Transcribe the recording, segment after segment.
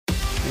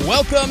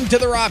Welcome to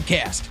the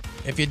Robcast.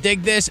 If you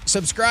dig this,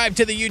 subscribe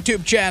to the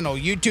YouTube channel,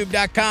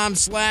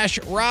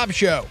 youtube.com/Rob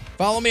Show.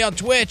 Follow me on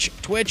Twitch,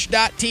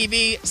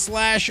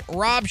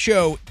 twitch.tv/Rob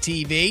Show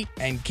TV,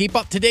 and keep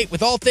up to date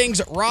with all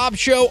things Rob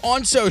Show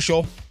on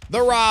social,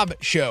 The Rob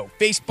Show,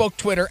 Facebook,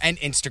 Twitter, and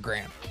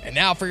Instagram. And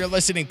now for your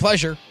listening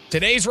pleasure,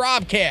 today's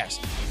Robcast.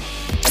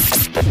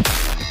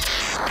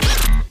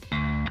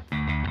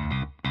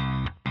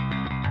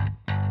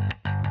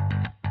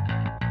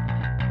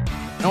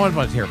 No one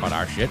wants to hear about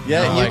our shit.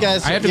 Yeah, you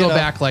guys. I have to go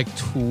back like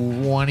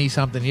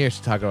 20-something years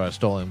to talk about a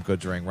stolen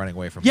goods ring running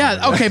away from.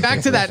 Yeah, okay,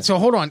 back to that. So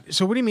hold on.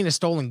 So what do you mean a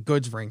stolen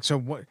goods ring? So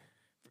what?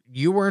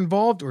 You were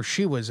involved or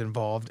she was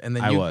involved? And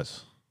then I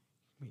was.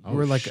 You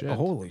were like,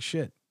 holy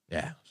shit.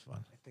 Yeah, it's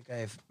fun. I think I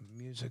have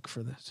music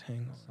for this.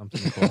 Hang on.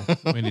 Something cool.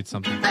 We need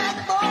something. The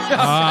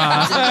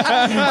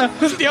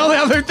only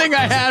other thing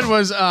I had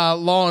was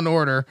Law and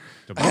Order.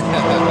 All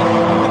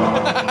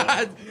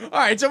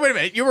right, so wait a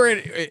minute. You were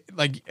in,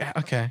 like,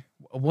 okay.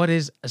 What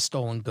is a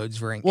stolen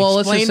goods ring? Well,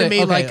 Explain to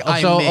me like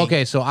I'm me.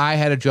 Okay, so I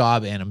had a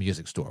job in a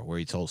music store where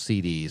he sold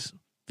CDs,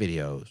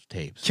 videos,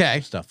 tapes,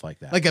 stuff like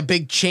that. Like a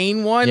big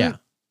chain one? Yeah.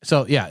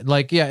 So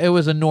it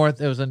was a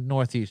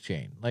northeast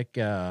chain. Like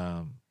it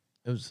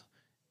was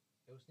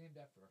named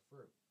after a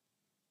fruit.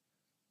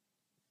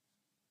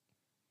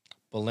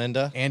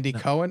 Belinda. Andy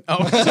Cohen?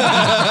 Oh.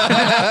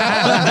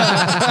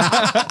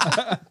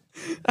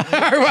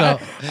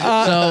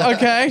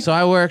 Okay. So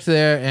I worked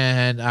there,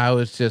 and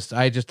I just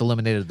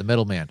eliminated the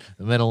middleman.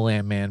 The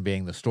middleman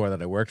being the store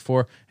that I worked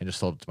for, and just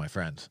sold it to my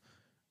friends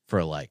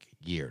for like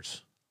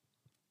years.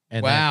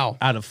 And wow!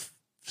 Out of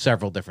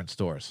several different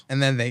stores,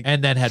 and then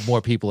had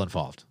more people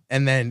involved,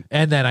 and then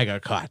I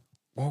got caught.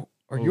 Whoa!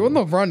 Are you on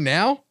the run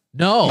now?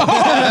 No. Oh, shit.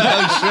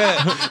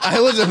 I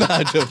was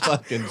about to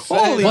fucking say.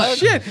 Holy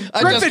shit.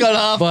 I just got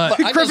off.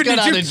 I just got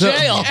out of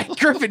jail.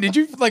 Griffin, did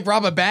you like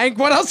rob a bank?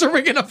 What else are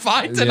we going to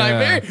find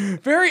tonight? Yeah.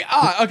 Very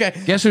odd. Okay.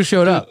 Guess who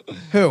showed up?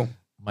 Who?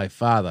 My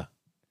father.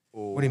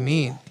 What do you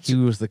mean? He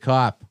was the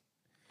cop.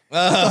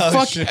 Oh,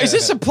 fuck? shit. Is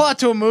this a plot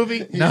to a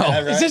movie? No. Yeah,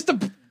 right. Is this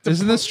the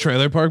Isn't this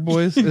Trailer Park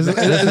Boys? Isn't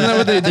that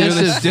what they do? This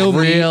They is steal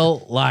meat.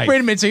 real life.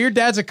 Wait a minute. So your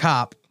dad's a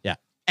cop. Yeah.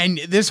 And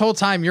this whole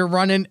time you're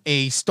running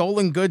a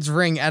stolen goods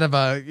ring out of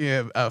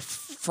a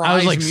Fry's I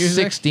was like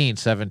music? 16,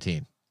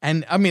 17.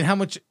 And I mean, how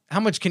much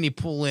can you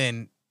pull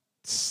in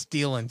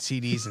stealing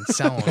CDs and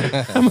selling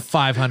them?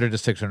 500 to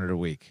 600 a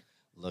week.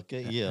 Look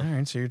at you. All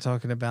right, so you're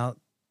talking about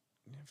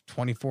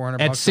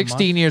 $2,400 At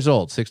 16 years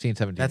old, 16,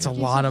 17 That's a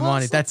years lot of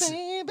money. That's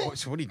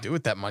So what do you do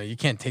with that money? You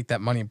can't take that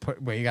money and put.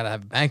 Well, you got to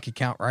have a bank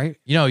account, right?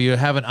 You know, you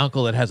have an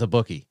uncle that has a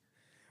bookie.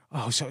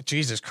 Oh, so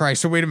Jesus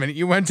Christ! So wait a minute.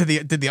 You went to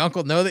did the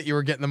uncle know that you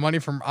were getting the money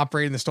from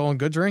operating the stolen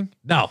goods ring?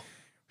 No,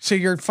 So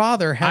your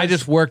father has I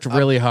just worked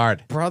really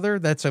hard. brother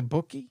that's a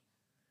bookie.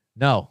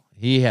 No,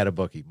 he had a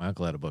bookie. My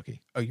uncle had a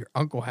bookie. Oh, your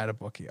uncle had a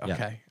bookie. Okay,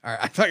 Yeah. all right.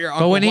 I thought your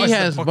uncle. But when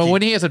was but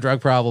when he has a drug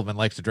problem and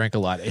likes to drink a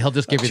lot, he'll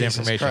just give you the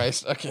Jesus information.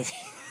 Christ. Okay.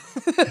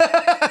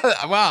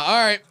 Wow.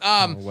 All right.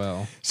 Oh,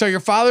 well. So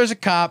your father's a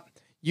cop.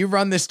 You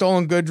run the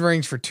stolen goods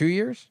rings for 2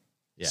 years.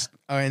 Yeah.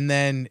 And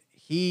then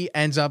he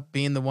ends up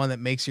being the one that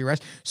makes the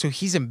arrest. So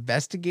he's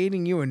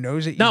investigating you and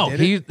knows that you No,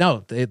 did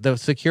it? the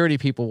security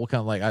people will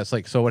come. Like I was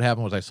like, so what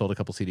happened was I sold a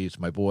couple CDs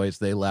to my boys.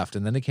 They left,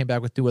 and then they came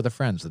back with 2 other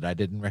friends that I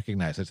didn't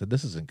recognize. I said,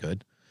 this isn't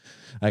good.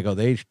 I go,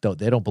 they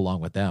don't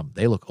belong with them.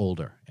 They look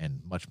older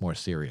and much more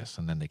serious.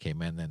 And then they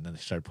came in, and then they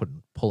started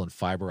pulling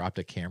fiber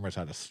optic cameras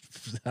out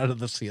of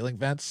the ceiling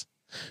vents.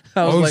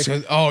 I was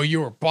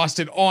you were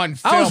busted on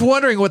film. I was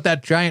wondering what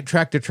that giant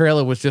tractor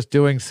trailer was just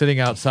doing, sitting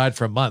outside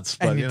for months.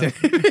 But And you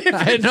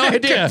I had no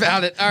idea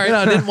about it. All right.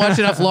 I didn't watch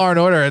enough Law and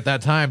Order at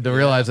that time to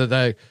realize that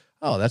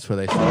that's where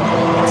they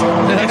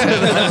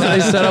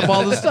set up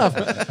all the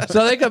stuff.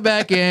 So they come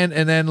back in,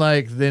 and then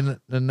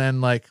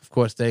of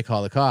course they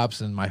call the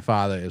cops, and my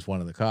father is one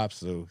of the cops,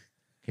 so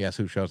guess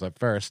who shows up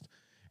first?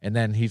 And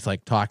then he's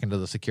like talking to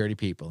the security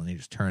people, and he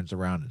just turns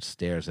around and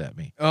stares at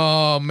me.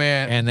 Oh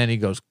man. And then he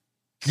goes,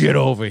 get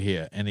over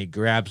here. And he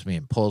grabs me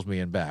and pulls me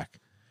in back.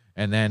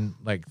 And then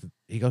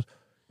he goes,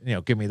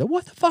 give me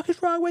what the fuck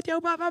is wrong with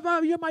you? Blah, blah, blah.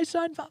 You're my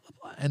son. Blah, blah,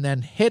 blah. And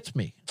then hits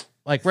me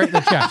like right in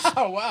the chest.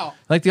 Oh wow.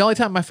 Like the only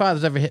time my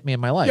father's ever hit me in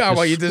my life. Yeah, Just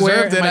well, you square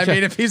deserved in it. my I chest.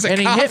 mean, if he's a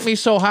and cop. he hit me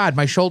so hard,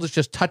 my shoulders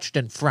just touched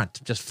in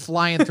front, just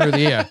flying through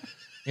the air.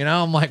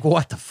 I'm like,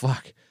 what the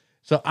fuck?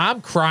 So I'm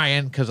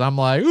crying because I'm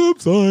like,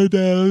 oops, sorry, Dad,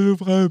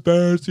 if I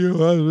embarrassed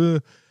you.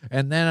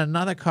 And then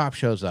another cop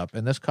shows up,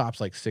 and this cop's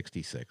like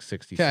 66,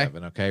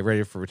 67, okay,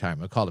 ready for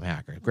retirement. I called him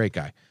Hacker. Great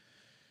guy.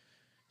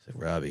 I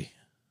said, Robbie,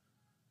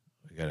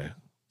 we got to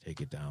take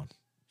it down.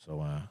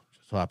 So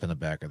just hop in the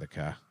back of the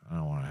car. I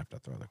don't want to have to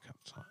throw the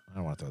cuffs on. I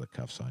don't want to throw the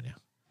cuffs on you.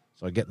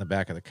 So I get in the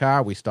back of the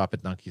car. We stop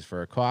at Dunkies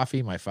for a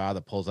coffee. My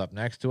father pulls up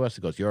next to us.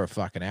 He goes, you're a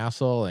fucking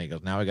asshole. And he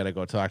goes, now I got to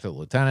go talk to the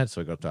lieutenant.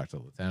 So we go talk to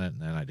the lieutenant,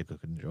 and then I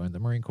couldn't join the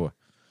Marine Corps.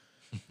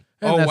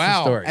 And Oh that's the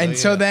wow. story. And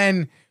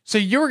so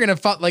you were gonna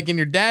like in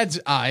your dad's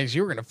eyes,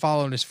 you were gonna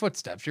follow in his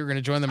footsteps. You were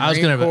gonna join the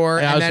Marine Corps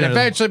and then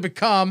eventually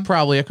become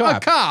probably a cop.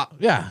 a cop.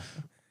 Yeah.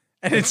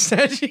 And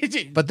instead,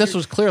 But this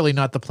was clearly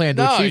not the plan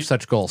to No, achieve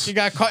such goals. you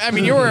got caught. I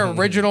mean, you were an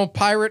original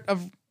pirate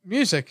of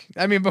music.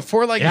 I mean,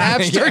 before like Yeah.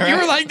 Napster, Yeah, you were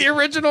right. like the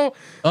original.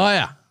 Oh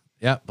yeah,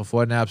 yeah.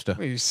 Before Napster.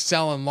 You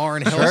selling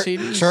Lauryn Hill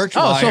CDs. Church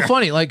Oh, so wire.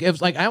 funny. Like it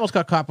was like I almost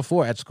got caught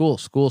before at school.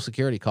 School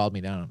security called me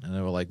down, and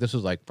they were like, "This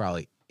was like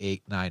probably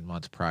 8-9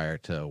 months prior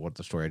to what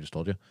the story I just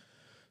told you."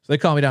 So they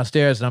called me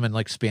downstairs, and I'm in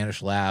like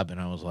Spanish lab, and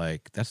I was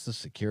like, "That's the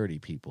security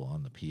people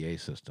on the PA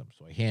system."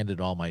 So I handed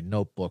all my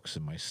notebooks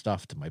and my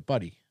stuff to my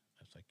buddy.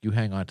 I was like, "You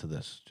hang on to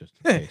this just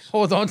in case."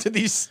 Hold on to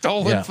these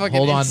stolen Yeah,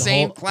 fucking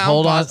insane clown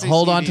hold on, posse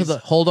hold on to CDs.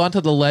 hold on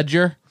to the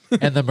ledger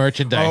and the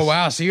merchandise. Oh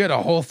wow! So you had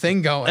a whole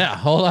thing going. Yeah,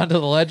 hold on to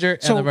the ledger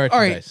So and the all right,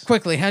 merchandise.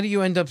 quickly, how do you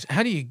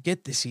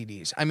get the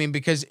CDs? I mean,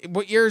 because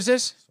what year is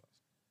this?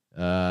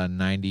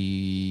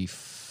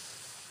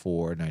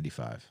 94,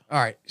 95. All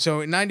right,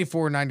 so in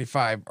 94,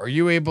 95, are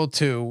you able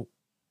to?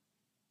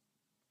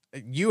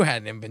 You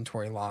had an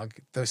inventory log.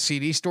 The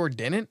CD store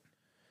didn't.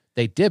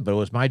 They did, but it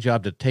was my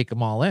job to take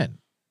them all in.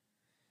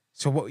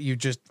 So what? You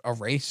just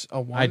erase a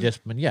one? I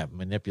just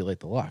manipulate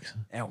the locks.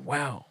 Oh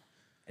wow!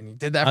 And you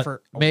did that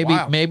for a maybe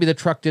while. maybe the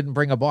truck didn't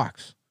bring a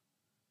box,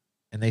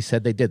 and they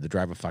said they did. The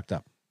driver fucked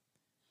up.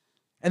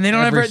 And they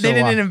don't every ever. They so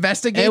didn't often.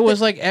 investigate. It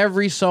was like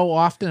every so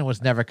often. It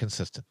was never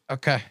consistent.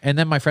 okay. And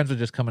then my friends would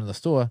just come into the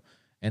store,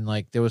 and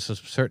like there was a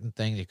certain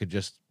thing you could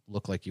just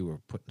look like you were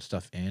putting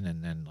stuff in,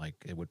 and then like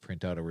it would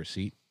print out a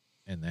receipt,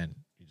 and then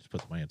you just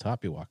put the money on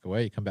top. You walk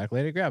away. You come back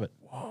later, grab it.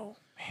 Whoa,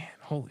 man!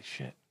 Holy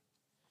shit!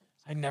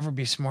 I'd never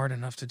be smart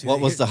enough to do. What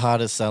that. was the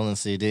hottest selling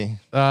CD?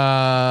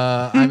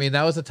 I mean,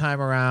 that was a time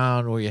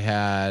around where you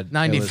had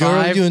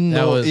 95.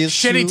 That was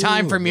shitty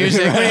time for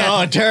music.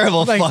 Oh,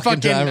 terrible like fucking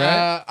time,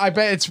 right? I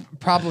bet it's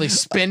probably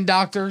Spin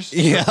Doctors.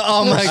 Yeah.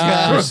 Oh my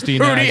god.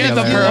 Christina Hootie and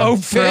the Aguilera.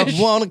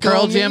 Blowfish. Wanna call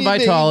Pearl me Jam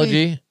baby.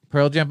 Vitology.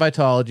 Pearl Jam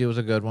Vitology was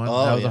a good one.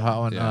 Oh, that was yeah. a hot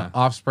one. Yeah.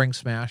 Offspring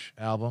Smash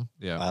album.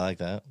 Yeah. I like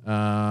that.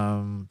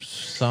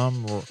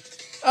 Some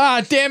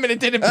Ah, damn it! It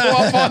didn't pull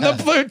up on the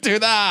Bluetooth.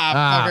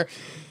 Fucker.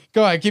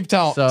 Go ahead, keep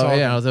telling. so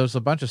there was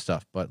a bunch of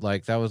stuff, but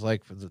like that was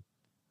like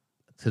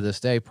to this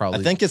day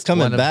probably. I think it's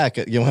coming one of- back.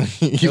 You want?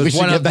 It We was should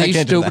one get of back the into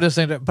that. stupidest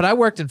things. But I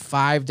worked in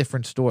 5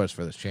 different stores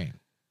for this chain.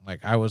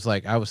 Like I was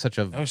such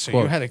a Oh, so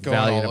you had it going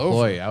valued all over.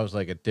 employee. I was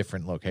like at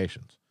different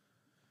locations.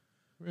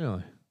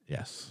 Really?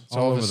 Yes, So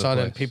all all of a over the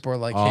sudden, place. people are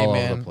like, all "Hey, over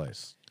man." the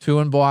place. 2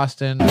 in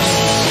Boston.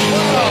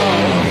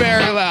 Oh,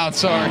 very loud.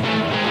 Sorry.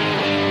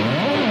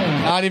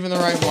 Not even the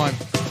right one.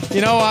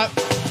 You know what?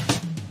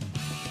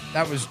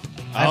 That was.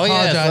 I Oh,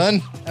 yeah,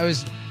 apologize. son. That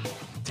was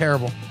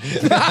terrible.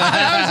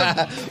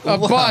 That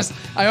was a bust.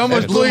 I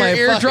almost It blew blew your my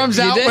eardrums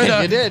fucking- out you with did,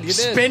 a you did, you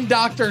did. Spin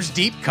Doctor's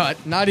deep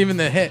cut. Not even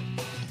the hit.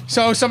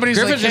 So somebody's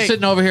Griffin's like, just hey,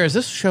 sitting over here. Is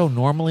this show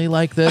normally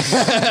like this?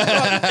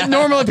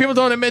 normally people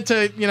don't admit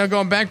to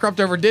going bankrupt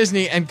over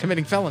Disney and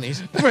committing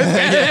felonies. With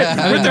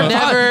I'm their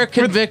never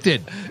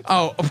convicted.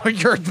 Oh, but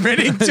you're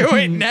admitting to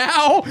it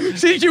now?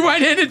 See, you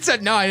went in and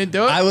said, no, I didn't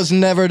do it. I was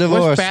never What's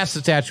divorced. past the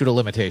statute of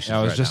limitations?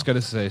 I was right just now?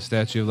 gonna say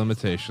statute of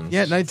limitations.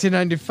 Yeah,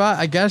 1995.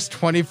 I guess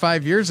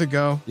 25 years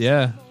ago.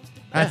 Yeah.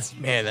 That's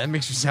man, that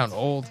makes you sound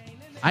old.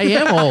 I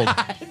am old.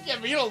 Yeah,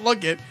 but you don't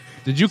look it.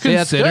 Did you See,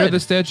 that's consider good. the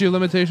statute of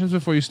limitations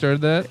before you started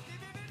that?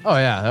 Oh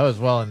yeah, that was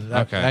well. And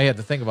Okay. I had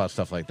to think about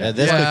stuff like Yeah, that.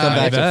 this could come I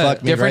back to bet.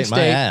 fuck me right in my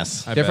state,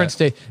 ass. I different bet.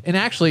 state. And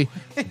actually,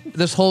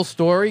 this whole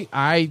story,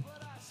 I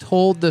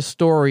told the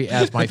story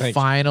as my Thank you.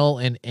 final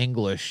in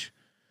English,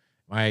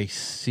 my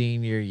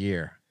senior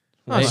year.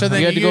 Oh, so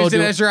then had you to go used it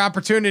do- as your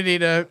opportunity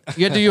to.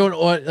 You had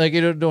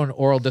to do an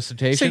oral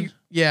dissertation. So,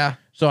 yeah.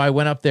 So I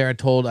went up there and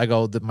told,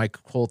 that my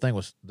whole thing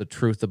was the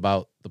truth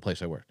about the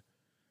place I worked.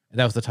 And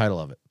that was the title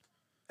of it.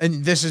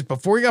 And this is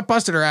before you got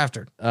busted or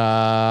after?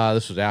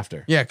 This was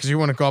after. Yeah, because you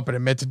want to go up and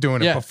admit to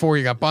doing it Yeah. before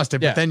you got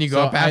busted, Yeah. but then you go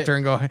So up after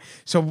and go.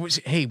 So,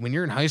 hey, when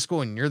you're in high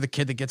school and you're the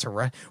kid that gets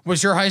arrested,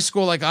 was your high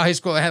school like a high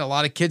school that had a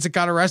lot of kids that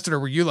got arrested, or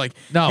were you like,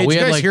 No, hey, we did you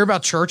had guys like hear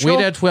about Churchill?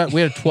 We had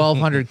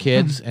 1,200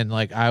 kids, and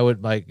like I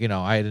would I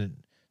had an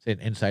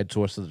inside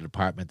source of the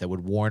department that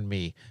would warn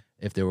me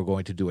if they were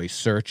going to do a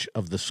search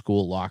of the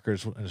school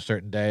lockers on a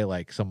certain day.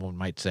 Like someone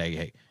might say,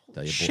 "Hey,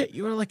 tell your Shit,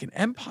 you are like an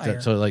empire.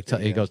 So like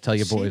he goes, tell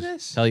your See boys,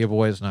 this? tell your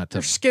boys not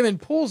They're to. skimming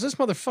pools. This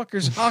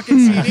motherfucker's hawking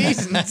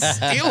CDs and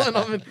stealing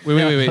them. And,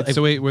 Wait.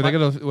 So wait, were they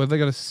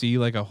gonna see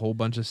like a whole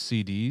bunch of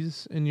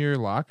CDs in your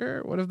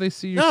locker? What if they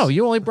see your No,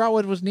 you only brought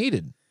what was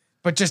needed.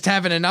 but just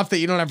having enough that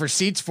you don't have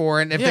receipts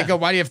for. And if they Yeah. go,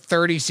 why do you have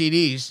 30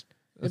 CDs?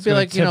 It'd That's be gonna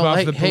like, tip off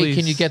the hey, can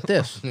police. you get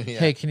this?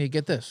 Hey, can you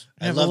get this?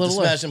 I Have a love the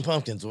little list. Smashing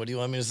Pumpkins. What do you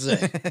want me to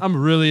say? I'm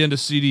really into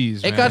CDs.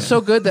 It man. got so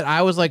good that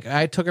I was like,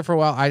 I took it for a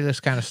while. I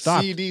just kind of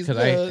stopped CDs because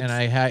nuts.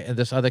 I had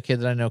this other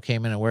kid that I know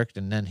came in and worked,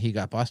 and then he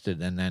got busted,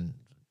 and then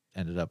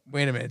ended up.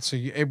 Wait a minute. So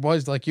it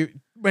was like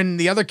when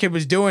the other kid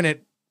was doing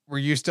it, were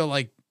you still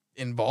like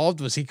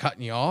involved? Was he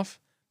cutting you off?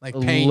 Like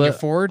paying you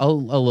forward? a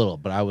little,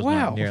 but I was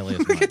Wow. not nearly as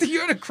Look much. at you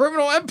had a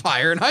criminal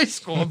empire in high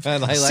school. I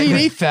like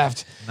CD that.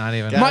 theft. Not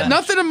even. God.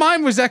 Nothing of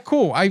mine was that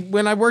cool.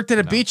 When I worked at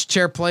a beach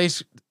chair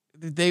place,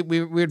 we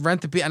would rent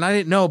the beach, and I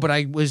didn't know, but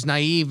I was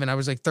naive, and I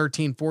was like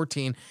 13,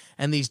 14,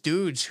 and these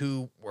dudes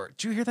who were,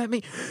 did you hear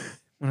that?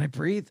 when I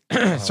breathe.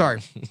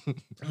 Sorry,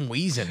 I'm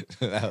wheezing.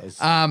 That was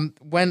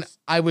When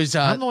I was,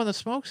 I'm the one that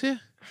smokes here.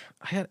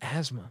 I had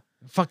asthma.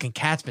 Fucking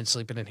cat's been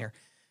sleeping in here.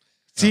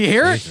 Do you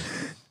hear it?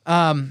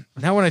 Now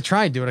when I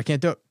try and do it, I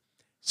can't do it.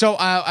 So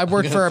I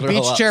worked for a throw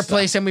beach up chair stuff.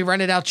 place, and we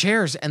rented out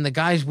chairs, and the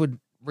guys would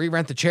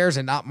re-rent the chairs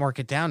and not mark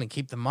it down and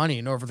keep the money.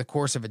 And over the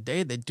course of a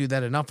day, they'd do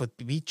that enough with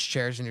beach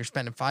chairs, and you're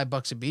spending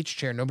 $5 a beach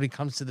chair. Nobody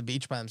comes to the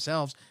beach by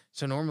themselves.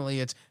 So normally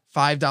it's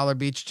 $5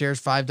 beach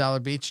chairs,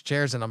 $5 beach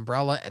chairs, an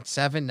umbrella at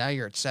 $7. Now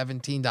you're at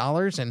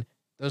 $17, and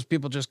those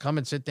people just come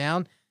and sit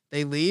down.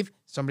 They leave.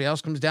 Somebody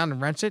else comes down and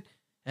rents it,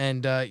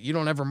 and you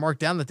don't ever mark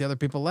down that the other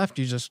people left.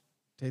 You just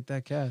take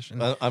that cash.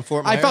 And I'm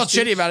Fort I Myers felt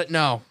Beach. shitty about it.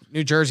 No,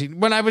 New Jersey.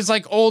 When I was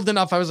like old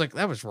enough, I was like,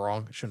 that was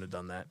wrong. I shouldn't have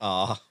done that.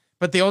 Aw.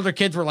 But the older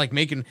kids were like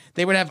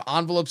they would have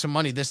envelopes of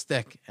money this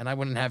thick, and I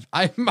wouldn't have.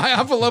 My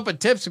envelope of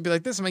tips would be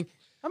like this. I'm like,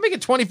 I'm making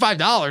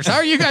 $25. How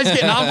are you guys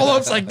getting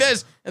envelopes like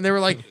this? And they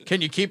were like,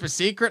 can you keep a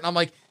secret? And I'm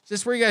like, is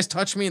this where you guys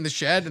touch me in the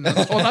shed? And then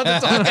hold on to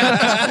talk?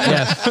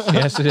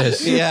 Yes, it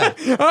is. Yeah.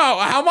 Oh,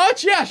 how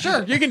much? Yeah,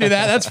 sure, you can do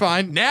that. That's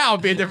fine. Now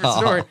it'd be a different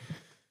story.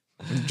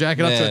 Jack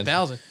it up to Man.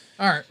 1,000.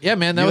 All right. Yeah,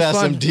 man, that You was have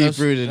fun. some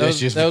deep-rooted That was-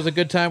 issues. That was a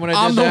good time when I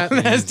I'm did the that.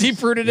 one that has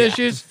deep-rooted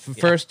issues.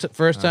 First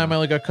time I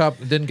only got caught,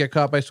 didn't get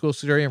caught by school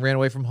security and ran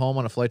away from home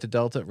on a flight to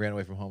Delta. Ran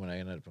away from home and I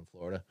ended up in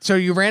Florida. So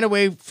you ran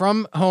away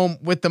from home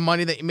with the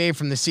money that you made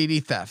from the CD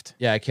theft.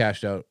 Yeah, I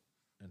cashed out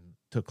and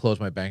to close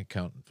my bank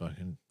account. And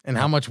fucking. And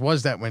how much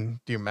was that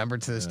do you remember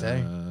to this day?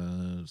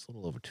 It's a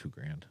little over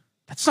 $2,000.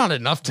 That's not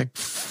enough to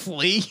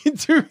flee.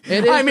 Dude.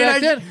 It is back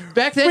then.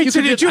 Back then, Wait, you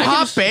so could did just- you I could hop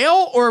just-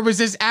 bail, or was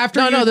this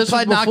after you No, this was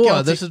pled not before.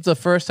 guilty? This is the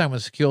first time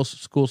when school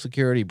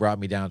security brought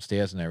me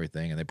downstairs and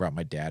everything, and they brought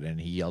my dad in, and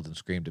he yelled and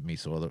screamed at me.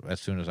 So as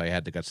soon as I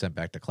got sent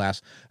back to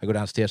class, I go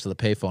downstairs to the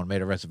payphone,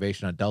 made a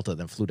reservation on Delta,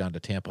 then flew down to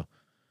Tampa.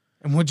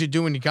 And what'd you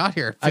do when you got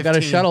here? I got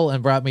a 15? shuttle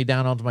and brought me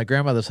down onto my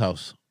grandmother's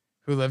house,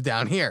 Who lived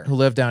down here? who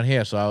lived down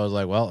here. So I was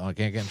like, well, I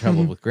can't get in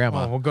trouble with grandma.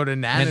 Well, we'll go to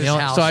Nana's the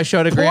only- house. so I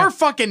showed a Poor grand-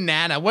 fucking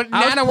Nana. I was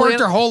Nana worked playing-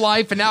 her whole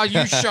life, and now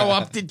you show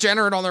up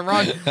degenerate on the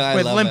run I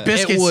with love Limp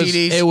it. Bizkit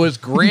CDs. It was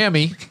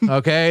Grammy,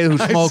 okay, who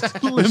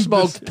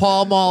smoked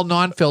Pall Mall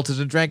non-filters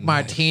and drank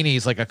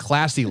martinis like a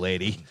classy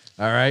lady.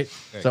 All right.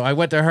 So I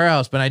went to her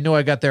house, but I knew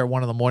I got there at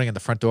 1 a.m. and the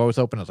front door was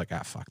open. I was like,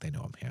 fuck, they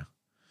know I'm here.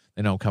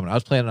 They know I'm coming. I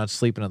was planning on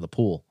sleeping in the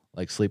pool,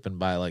 like sleeping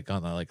by on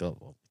a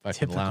fucking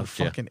Typical lounge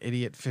chair. fucking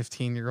idiot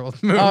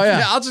 15-year-old move. Oh,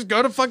 yeah. I'll just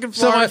go to fucking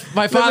So Florida.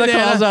 my live father with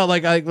Nana. calls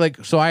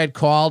out so I had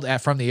called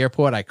from the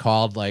airport. I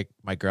called like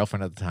my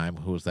girlfriend at the time,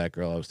 who was that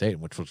girl I was dating,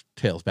 which was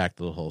tails back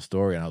to the whole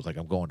story. And I was like,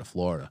 I'm going to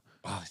Florida.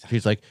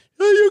 She's like,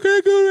 oh, you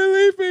can't go and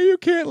leave me. You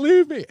can't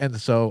leave me. And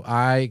so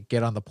I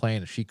get on the plane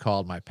and she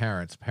called my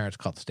parents. Parents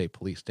called the state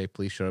police. State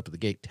police showed up at the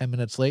gate 10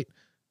 minutes late.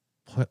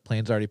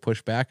 Plane's already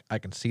pushed back. I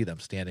can see them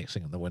standing,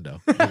 sitting in the window.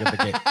 Look at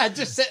the gate.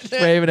 Just sitting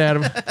there. Waving at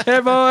them.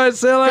 Hey,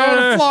 boys, see you Go to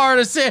later.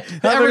 Florida. See,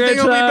 everything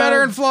will be time.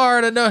 better in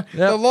Florida. No,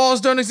 the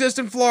laws don't exist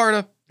in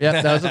Florida.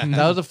 Yeah,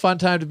 that was a fun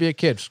time to be a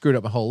kid. Screwed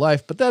up my whole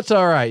life, but that's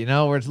all right. You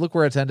know, look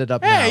where it's ended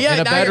up now. Hey, yeah, in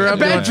a now you're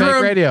bedroom, doing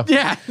fake radio.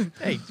 Yeah.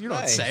 Hey, you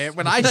don't say it.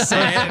 When I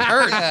say it, it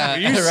hurts.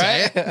 When you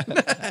say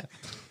it.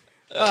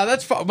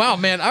 That's fun. Wow,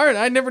 man. All right,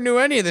 I never knew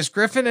any of this.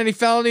 Griffin, any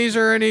felonies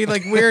or any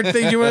like weird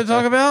things you want to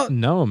talk about?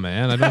 No,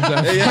 man. I don't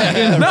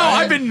have No,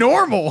 I've been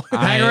normal.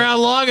 Hang around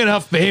long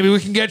enough, baby.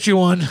 We can get you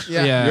one.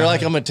 Yeah. You're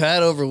like, I'm a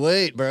tad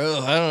overweight, bro. I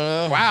don't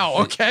know. Wow.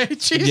 Okay.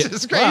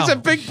 Jesus Christ. He's wow. a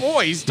big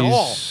boy. He's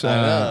tall.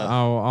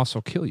 I'll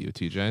also kill you,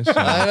 TJ. So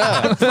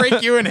I know.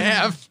 Break you in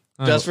half.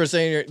 Just for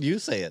saying you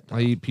say it.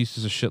 I eat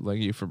pieces of shit like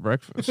you for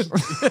breakfast.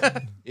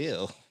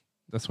 Ew.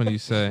 That's when you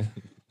say.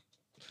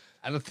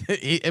 I don't think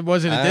it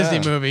wasn't a Ah. Disney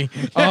movie.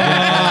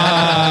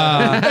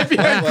 If you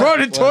had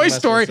quoted what Toy am I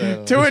Story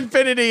supposed to to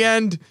infinity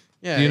end.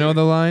 Yeah. Do you know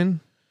the line?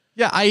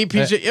 Yeah, I eat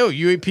pieces.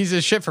 You eat pieces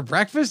of shit for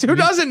breakfast. Who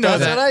doesn't know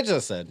That's that? what I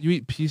just said. You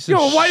eat pieces Yo,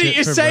 of why shit didn't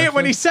you for say it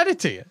when he breakfast? said it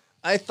to you?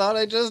 I thought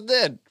I just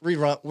did.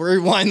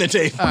 Rewind the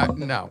tape.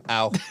 No.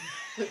 Ow.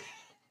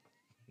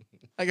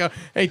 I go,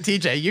 hey,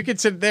 TJ, you can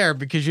sit there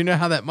because you know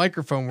how that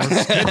microphone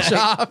works. Good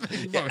job.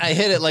 I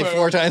hit it like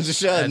 4 times a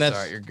show, and That's that's.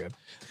 all right. You're good.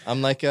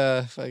 I'm like,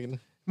 fucking.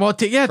 Well,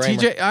 yeah,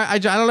 Kramer. TJ, I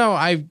don't know.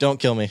 I Don't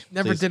kill me.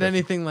 never please, did Griff.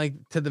 anything like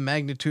to the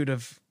magnitude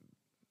of.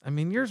 I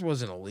mean, yours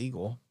wasn't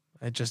illegal.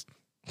 I just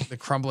the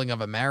crumbling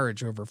of a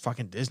marriage over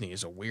fucking Disney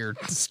is a weird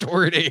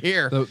story to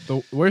hear.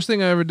 The worst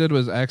thing I ever did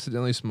was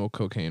accidentally smoke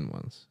cocaine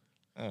once.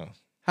 Oh.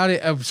 How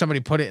did somebody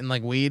put it in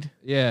like weed?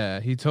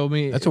 Yeah, he told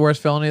me That's a worse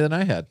felony than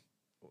I had.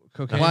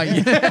 cocaine. Why?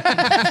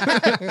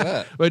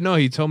 Yeah. But no,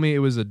 he told me it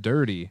was a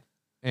dirty,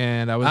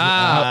 and I was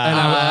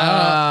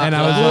and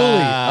I was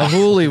a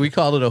hoolie. We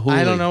called it a hoolie.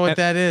 I don't know what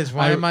that is.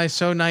 Why I- am I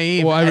so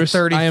naive well, at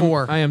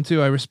 34? I am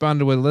too. I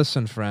responded with,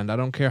 "Listen, friend, I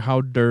don't care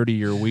how dirty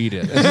your weed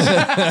is."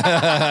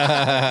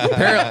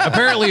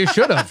 Apparently, you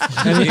should have.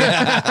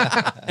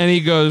 And he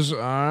goes, "All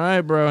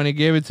right, bro," and he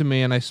gave it to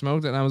me, and I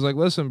smoked it, and I was like,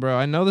 "Listen, bro,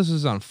 I know this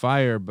is on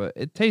fire, but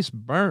it tastes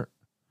burnt."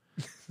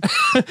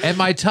 And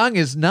my tongue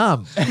is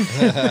numb.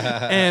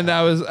 And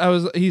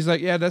he's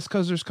like, "Yeah, that's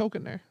because there's coke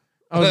in there."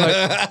 I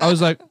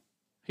was like,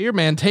 Here,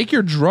 man, take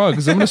your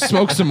drugs. I'm gonna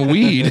smoke some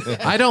weed.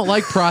 I don't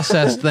like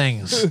processed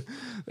things.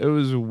 It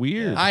was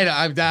weird.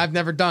 I've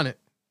never done it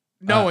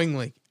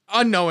knowingly,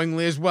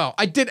 unknowingly as well.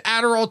 I did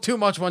Adderall too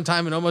much one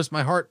time, and almost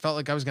my heart felt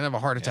like I was gonna have a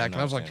heart attack.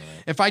 And I was like,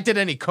 if I did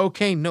any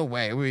cocaine, no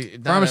way.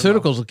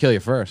 Pharmaceuticals will kill you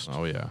first.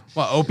 Oh yeah.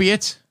 What,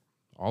 opiates?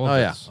 All of Oh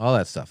yeah, this. all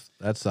that stuff.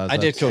 That's I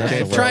did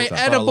cocaine for Try a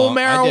edible long-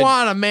 I did-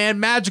 marijuana,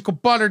 man.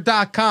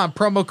 Magicalbutter.com.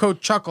 Promo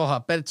code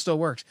ChuckleHut. Bet it still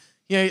works.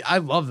 Yeah, I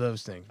love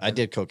those things. I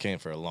did cocaine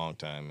for a long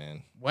time,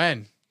 man.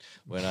 When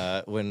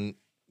When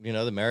you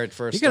know the marriage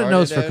first. You got a started,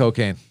 nose for dude,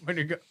 cocaine. when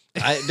you go,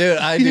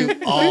 I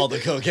do all the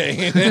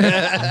cocaine.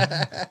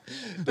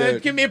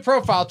 Dude. give me a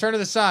profile. Turn to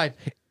the side.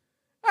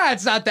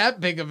 It's not that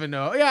big of a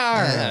no. Yeah, all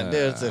right. Yeah,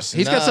 dude, it's a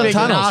He's got some Big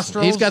snot. tunnels.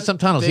 nostrils, He's got some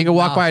tunnels. He big can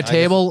walk by a mouth.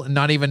 table and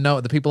not even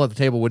know. The people at the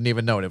table wouldn't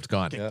even know it was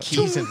gone.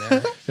 Keys in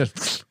there.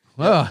 Just,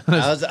 oh,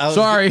 I was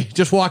sorry,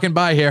 just walking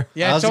by here.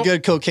 Yeah, I was so a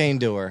good cocaine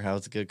doer. I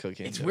was a good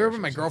cocaine. it's doer, weird when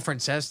for my sure.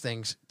 girlfriend says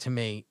things to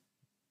me,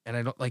 and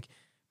I don't like.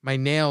 My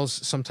nails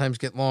sometimes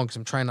get long because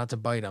I'm trying not to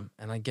bite them,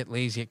 and I get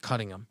lazy at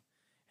cutting them.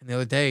 And the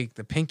other day,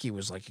 the pinky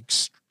was like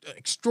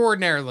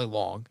extraordinarily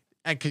long.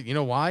 And you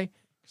know why?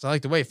 Because I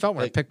like the way it felt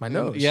when I picked my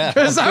nose. yeah.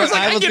 Because I was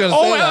like, I was get gonna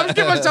all say the way. I that. was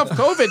giving myself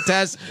COVID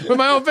test with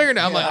my own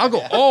fingernail. I'm like, I'll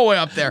go all the way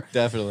up there.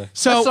 Definitely. That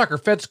So, sucker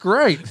fits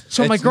great.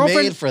 so my It's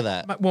girlfriend, made for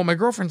that. my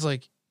girlfriend's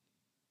like,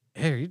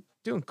 hey, are you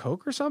doing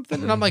coke or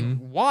something? And I'm like,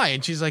 Mm-hmm. why?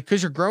 And she's like,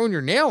 because you're growing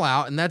your nail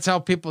out, and that's how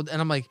people.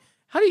 And I'm like,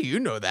 how do you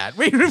know that?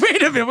 Wait a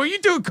minute. Were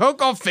you doing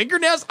coke off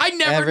fingernails? I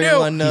never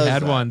Everyone knew. knows He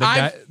had that. one. The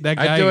I-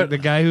 guy, I do it- the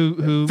guy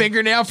who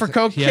Fingernail for he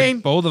had cocaine.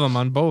 both of them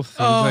on both.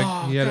 He was Oh, like,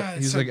 God,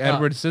 he's it's like so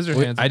Edward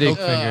Scissorhands. I with did-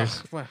 coke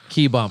fingers. Ugh.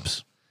 Key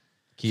bumps.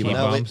 Key Key bumps.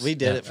 No, bumps. we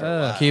did it for a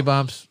while. Key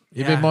bumps.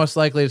 You'd Yeah. be most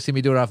likely to see me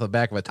do it off the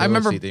back of a toilet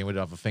remember- seat than you would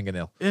off a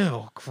fingernail.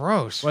 Ew,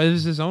 gross. Well, it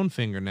was his own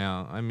finger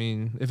now. I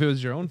mean, if it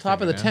was your own Top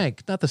of the fingernail.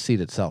 tank, not the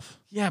seat itself.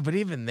 Yeah, but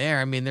even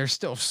there, I mean, there's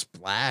still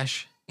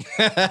splash.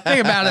 Think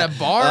about it at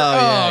bar.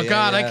 Oh, yeah,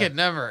 God, I yeah. could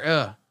never.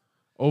 Ugh.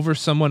 over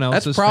someone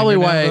else's. That's probably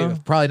why I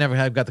fingernail, probably never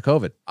have got the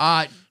COVID.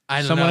 I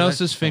don't someone know.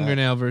 else's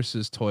fingernail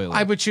versus toilet.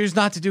 I would choose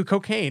not to do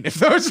cocaine if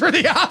those were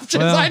the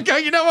options. Well- I'd go,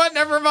 you know what?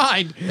 Never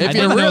mind. If didn't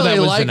you know really that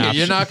was like an it, option.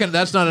 you're not gonna.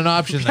 That's not an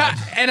option. Then.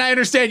 And I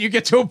understand you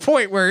get to a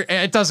point where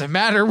it doesn't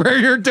matter where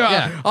you're doing.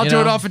 Yeah, I'll you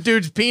do it know. off a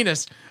dude's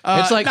penis.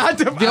 It's like not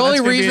to- the that's only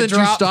gonna be a reason that you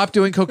drop. stopped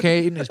doing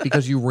cocaine is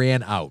because you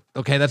ran out.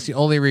 Okay, that's the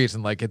only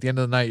reason. Like at the end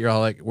of the night, you're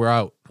all like, "We're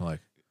out." I'm like,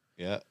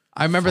 Yeah.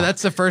 I remember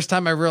that's the first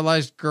time I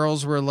realized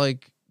girls were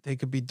like, they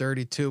could be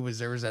dirty too. Was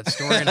there was that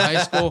story in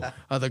high school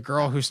of the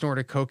girl who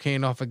snorted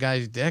cocaine off a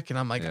guy's dick, and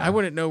I'm like, Yeah. I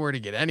wouldn't know where to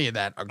get any of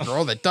that. A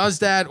girl that does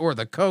that, or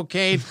the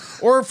cocaine,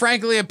 or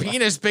frankly a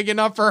penis big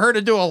enough for her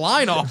to do a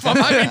line off of.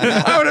 I mean,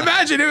 I would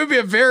imagine it would be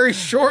a very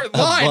short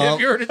line if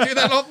bump. you were to do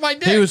that off my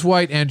dick. he was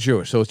white and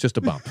Jewish, so it's just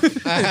a bump.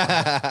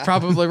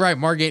 Probably right.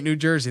 Margate, New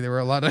Jersey. There were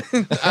a lot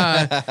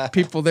of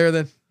people there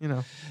that, you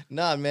know,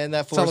 Nah, man,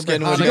 that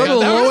celebrate. foreskin Oh, would you my go to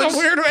God, the that was Lowens? a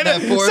weird way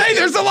That to foreskin- say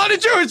there's a lot of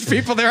Jewish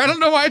people there. I don't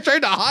know why I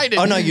tried to hide it.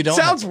 Oh, no, you don't.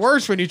 Sounds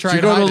worse when you try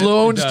Did to you go hide to it.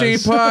 Lowenstein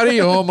does.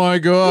 party? Oh my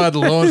God, the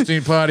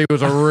Lowenstein party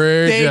was a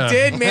rage. They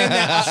did,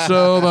 man.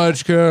 So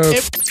much coke.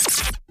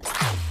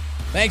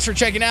 Thanks for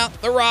checking out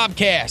the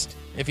Robcast.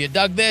 If you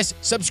dug this,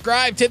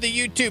 subscribe to the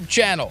YouTube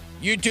channel,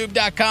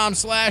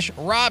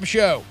 youtube.com/Rob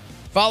Show.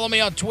 Follow me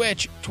on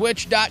Twitch,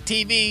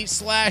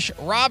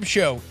 twitch.tv/Rob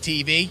Show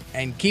TV,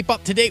 and keep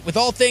up to date with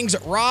all things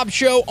Rob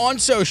Show on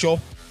social,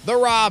 The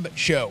Rob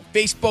Show,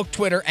 Facebook,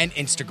 Twitter, and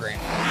Instagram.